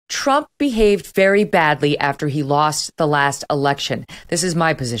Trump behaved very badly after he lost the last election. This is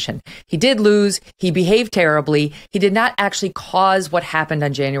my position. He did lose. He behaved terribly. He did not actually cause what happened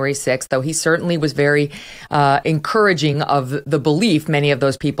on January 6th, though he certainly was very encouraging of the belief many of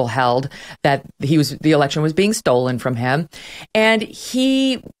those people held that the election was being stolen from him. And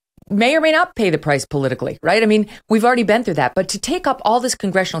he may or may not pay the price politically, right? I mean, we've already been through that. But to take up all this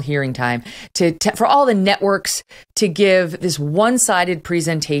congressional hearing time, for all the networks to give this one-sided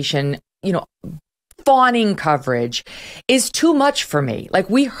presentation, fawning coverage is too much for me. Like,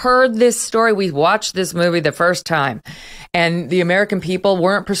 we heard this story, we watched this movie the first time, and the American people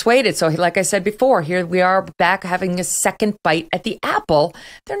weren't persuaded. So like I said before, here we are back having a second bite at the apple.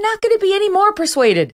 They're not going to be any more persuaded